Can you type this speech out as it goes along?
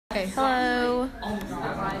Okay. Hello.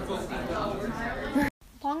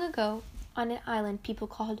 Long ago, on an island people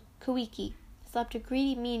called Kawiki, slept a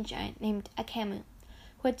greedy mean giant named Akamu,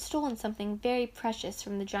 who had stolen something very precious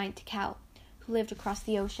from the giant Tikal, who lived across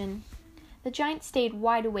the ocean. The giant stayed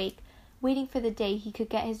wide awake, waiting for the day he could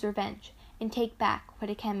get his revenge and take back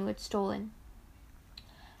what Akamu had stolen.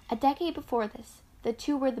 A decade before this, the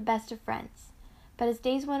two were the best of friends, but as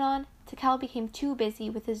days went on, Tikal became too busy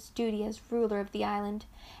with his duty as ruler of the island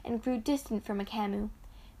and grew distant from Akamu,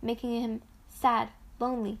 making him sad,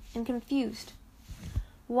 lonely, and confused.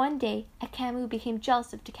 One day, Akamu became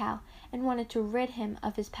jealous of Tikal and wanted to rid him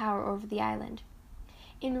of his power over the island.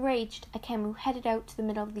 Enraged, Akamu headed out to the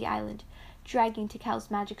middle of the island, dragging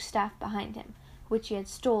Tikal's magic staff behind him, which he had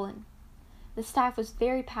stolen. The staff was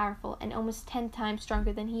very powerful and almost 10 times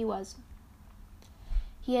stronger than he was.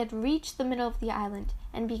 He had reached the middle of the island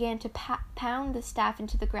and began to pound the staff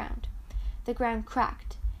into the ground. The ground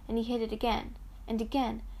cracked, and he hit it again and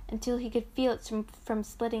again until he could feel it from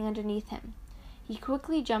splitting underneath him. He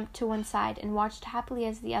quickly jumped to one side and watched happily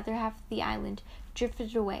as the other half of the island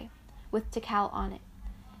drifted away, with Tikal on it.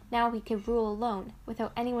 Now he could rule alone,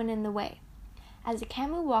 without anyone in the way. As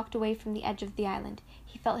Akamu walked away from the edge of the island,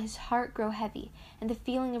 he felt his heart grow heavy, and the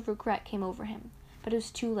feeling of regret came over him. But it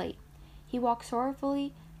was too late. He walked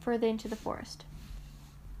sorrowfully further into the forest.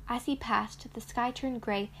 As he passed, the sky turned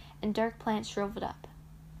gray and dark plants shriveled up.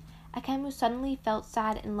 Akamu suddenly felt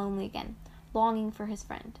sad and lonely again, longing for his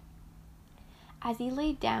friend. As he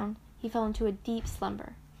laid down, he fell into a deep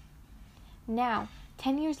slumber. Now,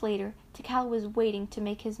 10 years later, Tikal was waiting to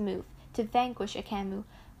make his move, to vanquish Akamu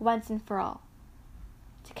once and for all.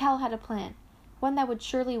 Tikal had a plan, one that would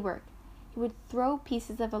surely work. He would throw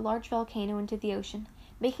pieces of a large volcano into the ocean,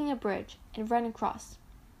 making a bridge, and run across.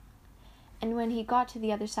 And when he got to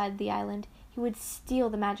the other side of the island, he would steal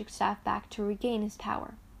the magic staff back to regain his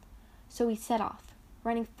power. So he set off,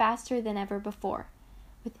 running faster than ever before,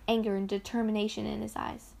 with anger and determination in his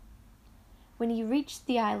eyes. When he reached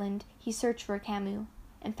the island, he searched for Akamu,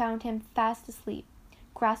 and found him fast asleep,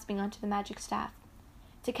 grasping onto the magic staff.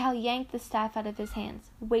 Tikal yanked the staff out of his hands,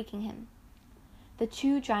 waking him. The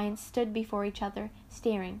two giants stood before each other,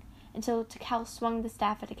 staring, until Tikal swung the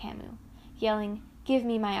staff at Akamu, yelling, "Give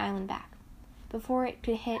me my island back." Before it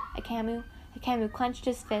could hit Akamu clenched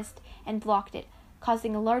his fist and blocked it,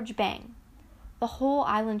 causing a large bang. The whole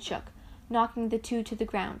island shook, knocking the two to the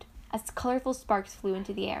ground, as colorful sparks flew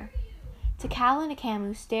into the air. Tikal and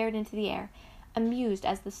Akamu stared into the air, amused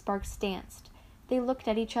as the sparks danced. They looked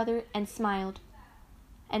at each other and smiled,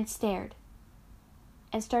 and stared,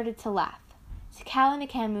 and started to laugh. Tikal and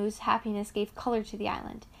Akamu's happiness gave color to the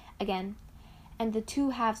island again, and the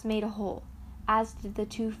two halves made a whole, as did the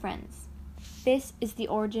two friends. This is the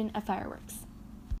origin of fireworks.